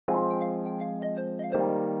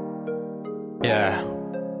Yeah,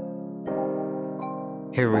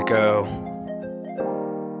 here we go.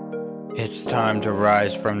 It's time to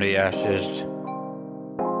rise from the ashes.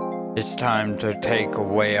 It's time to take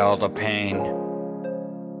away all the pain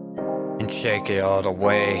and shake it all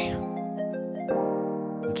away.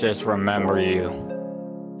 Just remember you.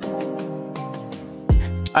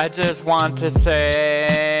 I just want to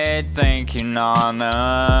say thank you,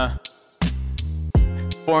 Nana,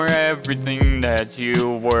 for everything that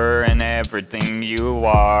you were and everything you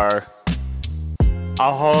are.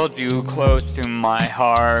 I'll hold you close to my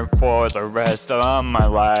heart for the rest of my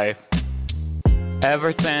life.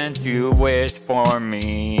 Ever since you wished for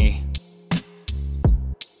me,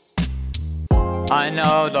 I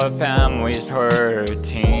know the family's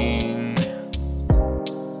hurting.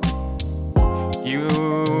 You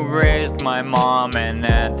raised my mom and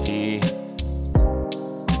auntie.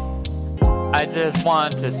 I just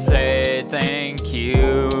want to say thank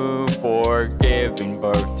you for giving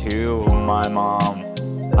birth to my mom.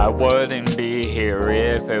 I wouldn't be here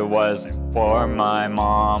if it wasn't for my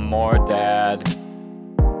mom or dad.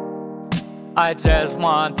 I just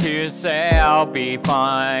want to say I'll be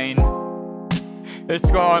fine.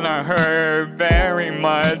 It's gonna hurt very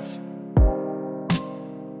much,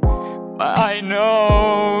 but I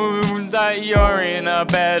know that you're in a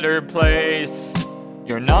better place.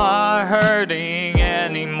 You're not hurting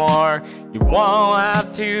anymore. You won't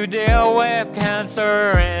have to deal with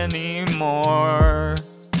cancer anymore.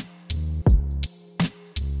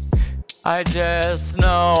 I just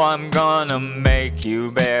know I'm gonna make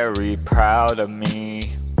you very proud of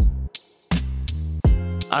me.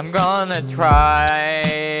 I'm gonna try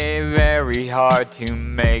very hard to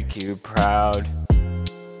make you proud.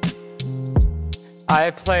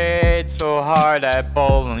 I played so hard at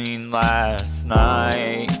bowling last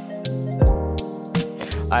night.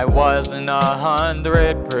 I wasn't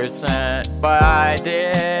 100%, but I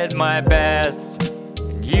did my best.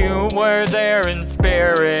 You were there in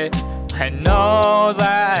spirit. I know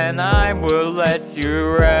that, and I will let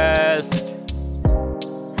you rest.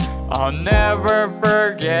 I'll never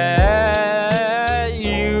forget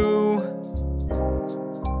you.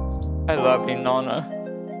 I love you, Nana.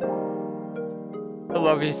 I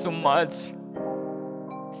love you so much.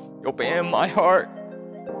 You'll be in my heart,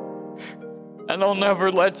 and I'll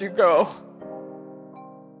never let you go.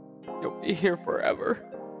 You'll be here forever,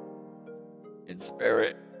 in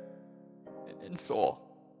spirit and in soul.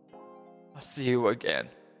 I'll see you again.